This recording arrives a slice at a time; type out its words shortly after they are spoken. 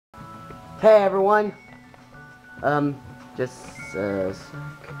Hey everyone. Just a sec.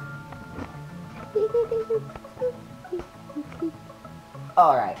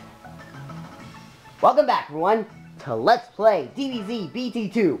 Alright. Welcome back everyone to Let's Play DBZ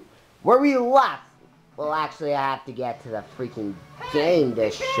BT2, where we last... Well, actually I have to get to the freaking game to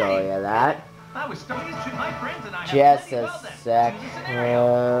show you that. I was starting to shoot my friends and I Just a sec.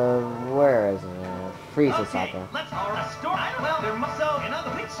 Where is it? Freza soccer. Let's restore. Well, there must so in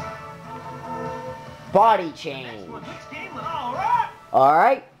other weeks. Body change.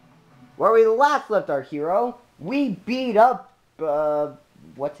 Alright. Where we last left our hero, we beat up,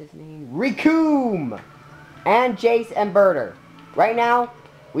 what's his name? Rikum! And Jace and Birder. Right now,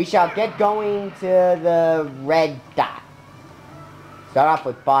 we shall get going to the red dot. Start off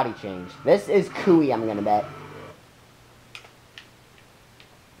with body change. This is Kui, I'm gonna bet.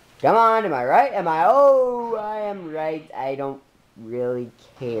 Come on, am I right? Am I? Oh, I am right. I don't really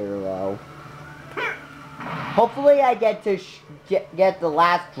care, though. Hopefully I get to get the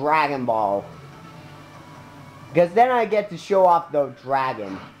last Dragon Ball. Because then I get to show off the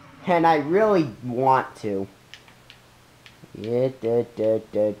dragon. And I really want to. Yeah, dang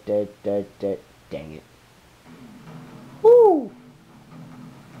it. Woo!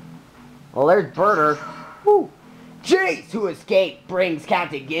 Well, there's Birder. Woo! Jace, who escaped, brings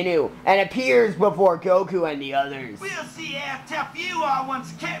Captain Ginyu and appears before Goku and the others. We'll see how tough you are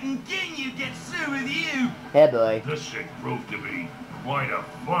once Captain Ginyu gets through with you. Hey, boy. This should prove to be quite a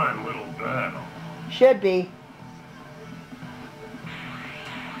fun little battle. Should be.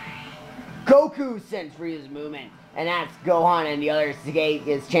 Goku sends Frieza's movement and asks Gohan and the others to get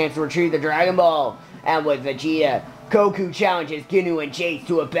his chance to retrieve the Dragon Ball. And with Vegeta, Goku challenges Ginyu and Jace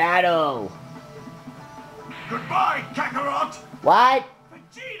to a battle. Goodbye, Kakarot! What?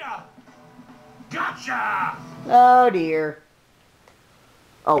 Vegeta! Gotcha! Oh dear.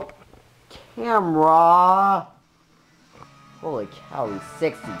 Oh, camera. Holy cow, he's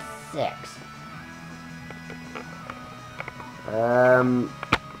 66.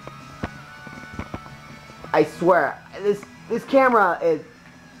 I swear, this camera is,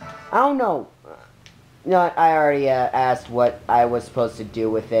 I don't know. No, I already asked what I was supposed to do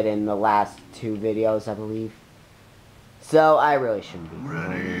with it in the last 2 videos, I believe. So, I really shouldn't be.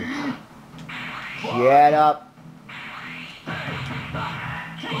 Ready? Get up.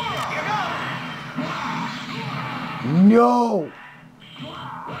 No!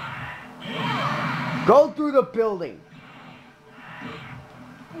 Go through the building.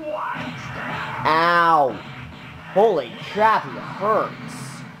 Ow. Holy crap, it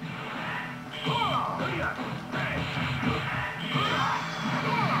hurts.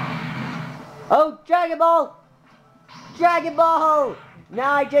 Oh, Dragon Ball! Dragon Ball!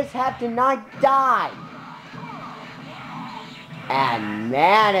 Now I just have to not die. And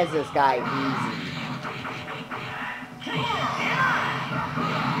man, is this guy easy.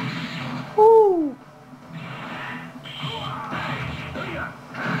 Woo!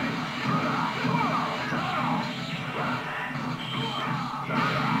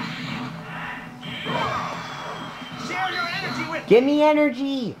 Share your energy with Give me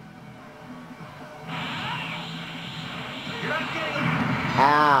energy!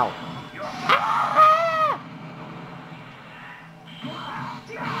 Ow.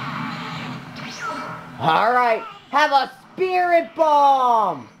 Alright, have a spirit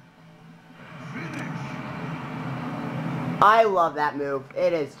bomb! I love that move.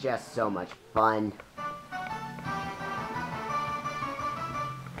 It is just so much fun.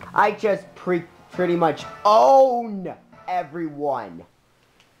 I just pretty much own everyone.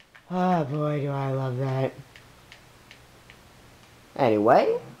 Oh boy, do I love that.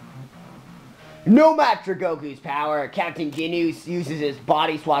 Anyway, no match for Goku's power. Captain Ginyu uses his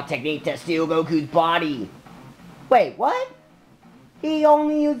body swap technique to steal Goku's body. Wait, what? He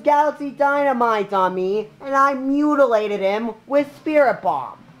only used Galaxy Dynamite on me, and I mutilated him with Spirit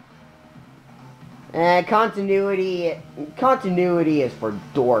Bomb. Continuity is for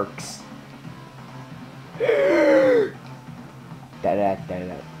dorks.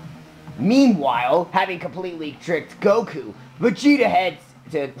 Meanwhile, having completely tricked Goku, Vegeta heads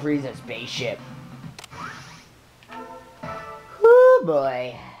to Frieza's spaceship. Oh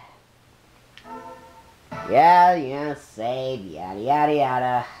boy. Yeah, save, yada yada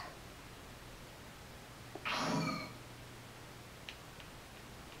yada.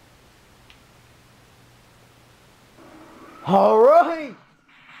 Alright!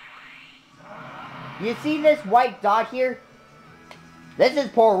 You see this white dot here? This is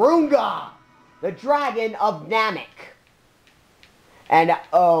Porunga, the dragon of Namek. And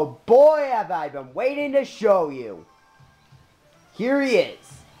oh boy, have I been waiting to show you. Here he is.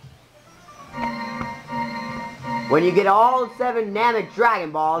 When you get all 7 Namek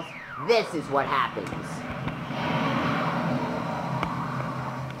Dragon Balls, this is what happens.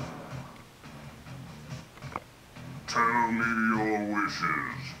 Tell me your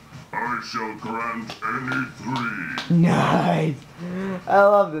wishes. I shall grant any 3. Nice. I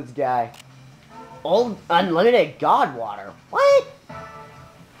love this guy. Old unlimited God Water. What?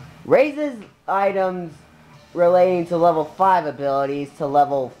 Raises items relating to level 5 abilities to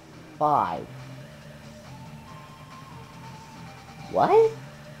level 5. What?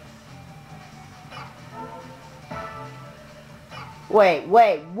 Wait,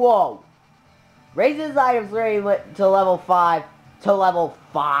 whoa. Raises items relating to level 5 to level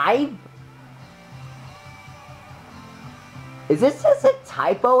 5? Is this just a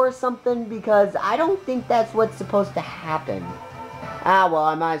typo or something? Because I don't think that's what's supposed to happen. Ah, well,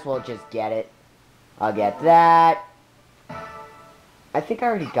 I might as well just get it. I'll get that. I think I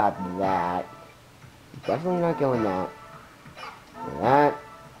already got that. Definitely not going that. That.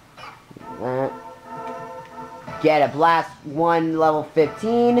 That. Get a Blast 1 level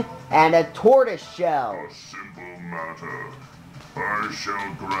 15 and a Tortoise Shell. A simple matter. I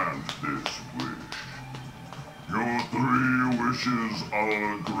shall grant this wish. Your 3 wishes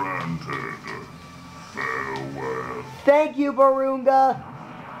are granted. Farewell. Thank you, Barunga.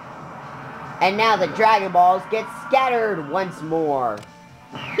 And now the Dragon Balls get scattered once more.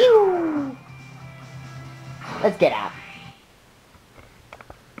 Pew! Let's get out.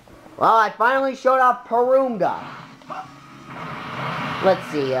 Well, I finally showed off Porunga. Let's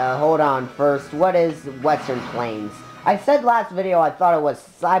see, hold on first. What is Western Plains? I said last video I thought it was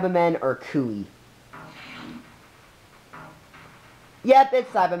Cybermen or Kui. Yep,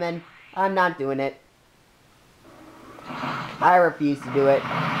 it's Cybermen. I'm not doing it. I refuse to do it.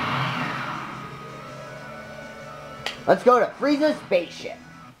 Let's go to Frieza's spaceship.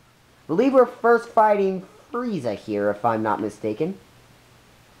 I believe we're first fighting Frieza here, if I'm not mistaken.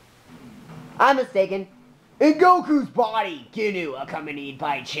 I'm mistaken. In Goku's body, Ginyu, accompanied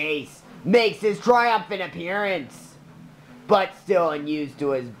by Chase, makes his triumphant appearance. But still unused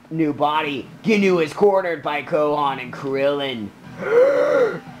to his new body, Ginyu is cornered by Gohan and Krillin.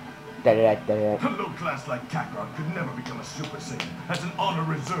 A low class like Kakarot could never become a Super Saiyan. That's an honor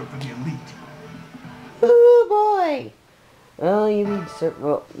reserved for the elite. Ooh boy! Oh, you need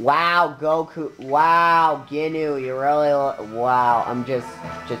wow, Goku. Wow, Ginyu, you really. Wow, I'm just.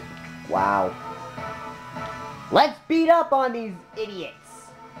 Wow. Let's beat up on these idiots.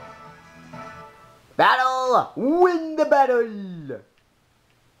 Battle! Win the battle!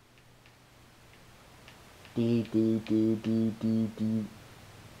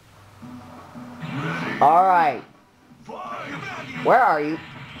 Alright. Where are you?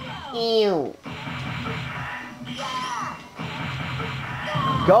 Ew.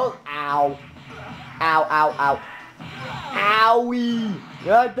 Go. Ow. Ow, ow, ow. Owie.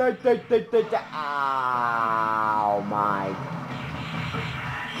 Ow, my.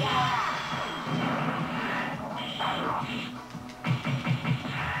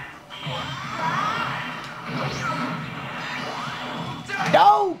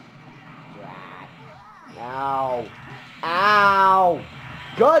 No! Ow. Ow.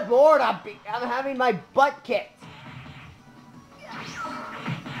 Good lord, I'm having my butt kicked.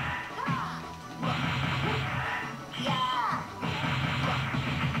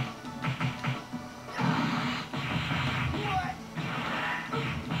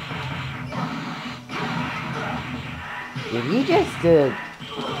 Did he just,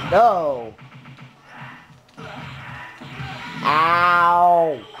 no.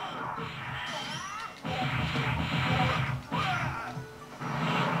 Ow.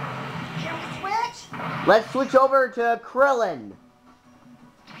 Can we switch? Let's switch over to Krillin.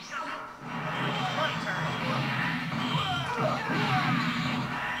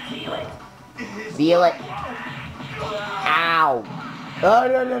 Feel it. Ow. Oh,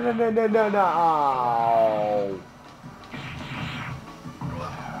 no. Oh.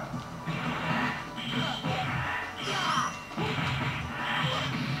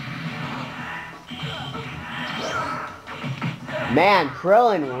 Man,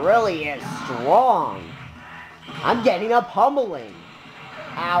 Krillin really is strong. I'm getting a pummeling.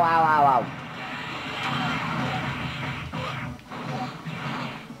 Ow, ow, ow, ow.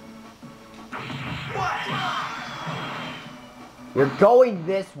 You're going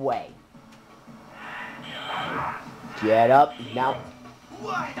this way. Get up now.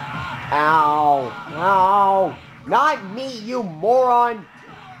 Ow. Ow. Not me, you moron.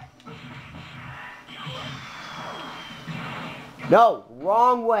 No,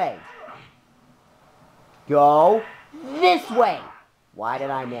 wrong way. Go this way. Why did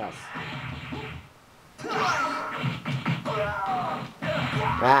I miss?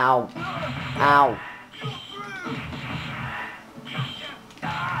 Ow. Ow.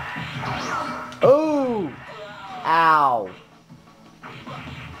 Ooh. Ow.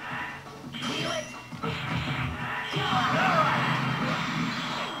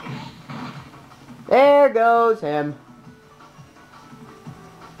 There goes him.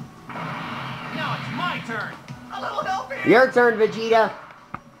 Now it's my turn. A little help here. Your turn, Vegeta.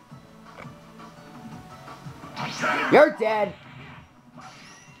 You're dead.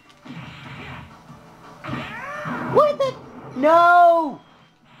 What the? No!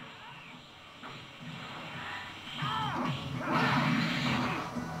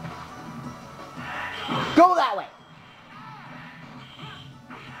 Go that way.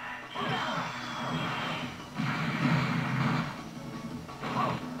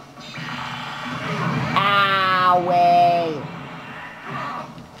 Owie.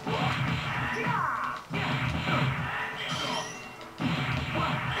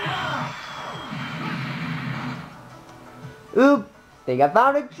 Oop! Think I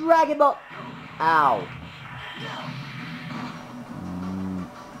found a Dragon Ball. Ow.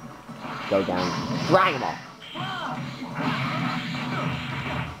 Go down. Dragon Ball.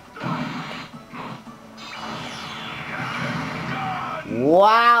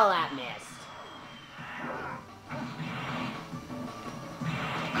 Wow, that missed.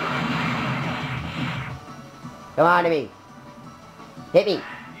 Come on to me. Hit me.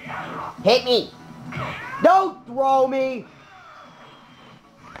 Hit me. Don't throw me.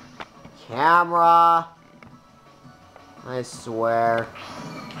 Camera. I swear.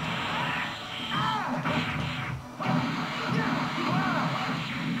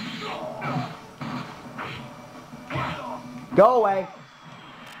 Go away.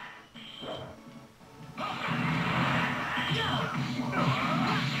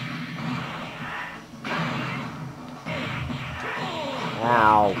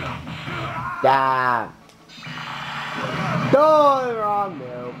 Ow. Damn. Go wrong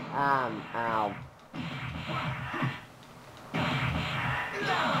move. Ow.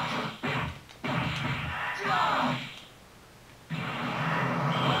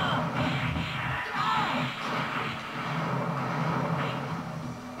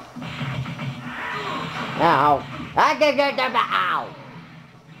 Ow. I can get them out.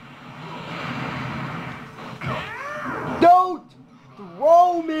 Don't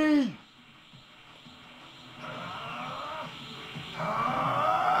throw me.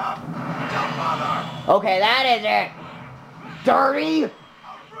 Okay, that is it. Dirty.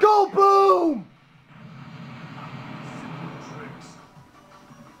 Go boom.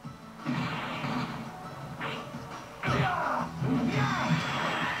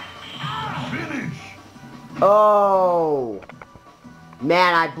 Oh,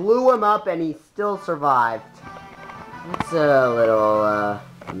 man, I blew him up and he still survived. That's a little,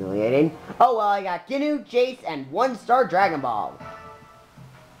 humiliating. Oh, well, I got Ginyu, Jace, and 1-star Dragon Ball.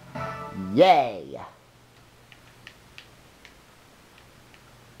 Yay.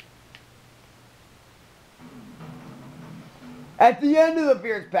 At the end of the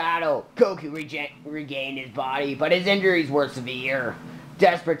fierce battle, Goku regained his body, but his injuries were severe.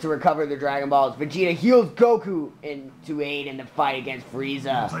 Desperate to recover the Dragon Balls, Vegeta heals Goku to aid in the fight against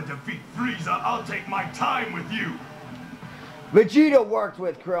Frieza. Once I defeat Frieza, I'll take my time with you. Vegeta worked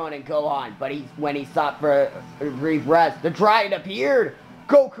with Krillin and Gohan, but when he stopped for a brief rest, the Dragon appeared.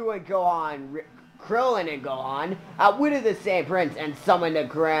 Goku and Krillin and Gohan outwitted the same prince and summoned the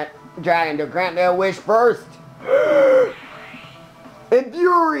Dragon to grant their wish first.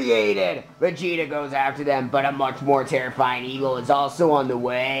 Infuriated, Vegeta goes after them, but a much more terrifying eagle is also on the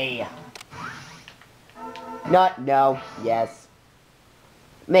way. Yes.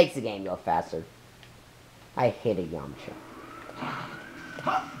 Makes the game go faster. I hate a Yamcha.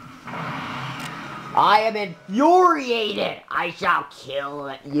 I am infuriated! I shall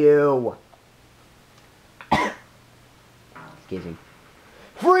kill you! Excuse me.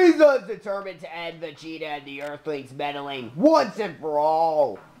 Frieza is determined to end Vegeta and the Earthlings' meddling once and for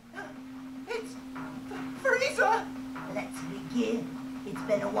all. It's Frieza! Let's begin. It's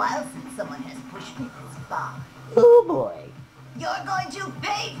been a while since someone has pushed me this far. Oh boy. You're going to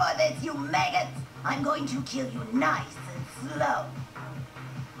pay for this, you maggots! I'm going to kill you nice and slow.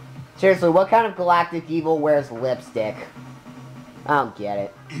 Seriously, what kind of galactic evil wears lipstick? I don't get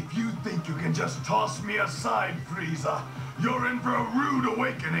it. If you think you can just toss me aside, Frieza, you're in for a rude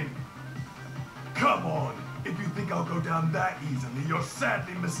awakening. Come on. If you think I'll go down that easily, you're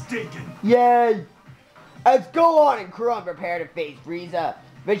sadly mistaken. Yay! As Gohan and Krillin prepare to face Frieza,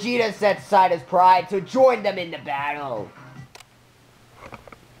 Vegeta sets aside his pride to join them in the battle.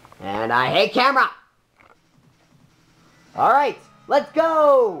 And I hate camera! Alright, let's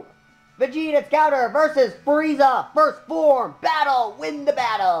go! Vegeta Scouter versus Frieza, first form, battle, win the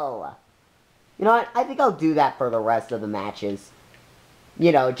battle! You know what, I think I'll do that for the rest of the matches.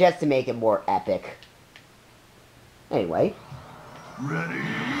 You know, just to make it more epic. Anyway. Ready?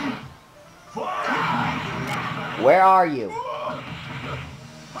 Fight! Where are you?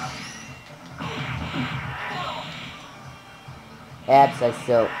 Eps, I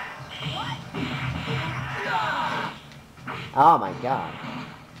still... Oh my god.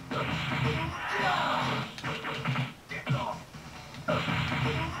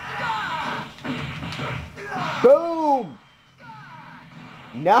 Boom!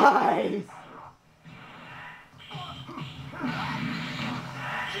 Nice!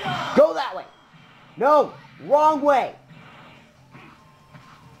 Go that way! No! Wrong way!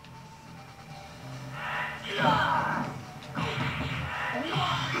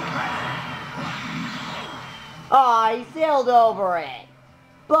 Aw, he sailed over it!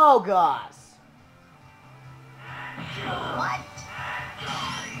 Bogus! What?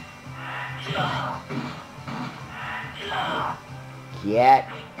 Get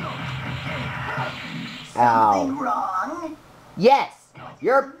Something out. wrong? Yes! What's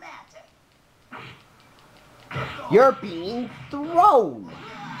You're the matter? You're being thrown!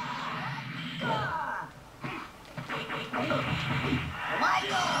 What?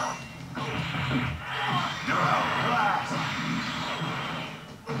 You're outclassed!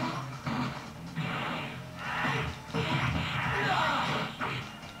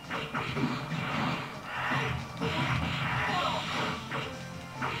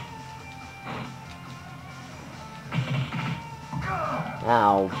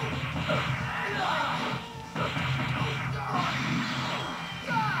 Ow.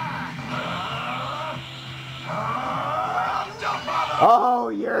 Oh,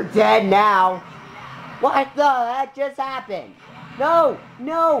 you're dead now. What the heck just happened? No,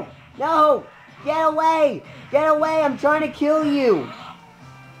 no, no. Get away. Get away. I'm trying to kill you.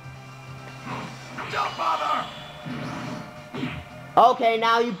 Don't bother! Okay,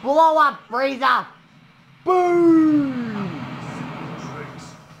 now you blow up, Frieza. Boom.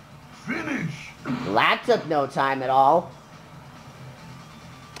 Tricks. Finish! That took no time at all.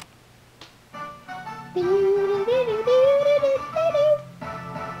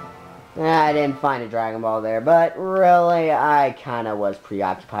 I didn't find a Dragon Ball there, but really, I kind of was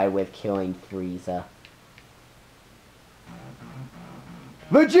preoccupied with killing Frieza.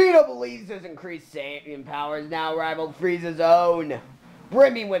 Vegeta believes his increased Saiyan powers now rival Frieza's own.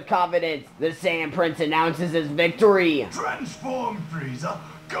 Brimming with confidence, the Saiyan Prince announces his victory. Transform, Frieza!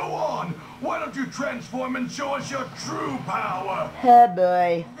 Go on! Why don't you transform and show us your true power? Oh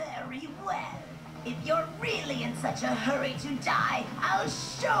boy. Very well. If you're really in such a hurry to die, I'll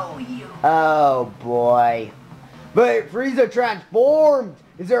show you. Oh boy. But Frieza transformed!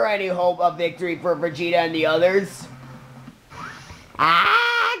 Is there any hope of victory for Vegeta and the others? Ah!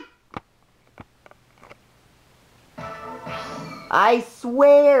 I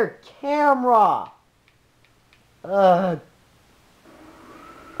swear, camera! Ugh.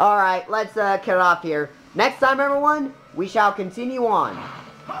 Alright, let's cut it off here. Next time, everyone, we shall continue on.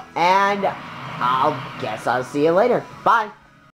 And I'll see you later. Bye.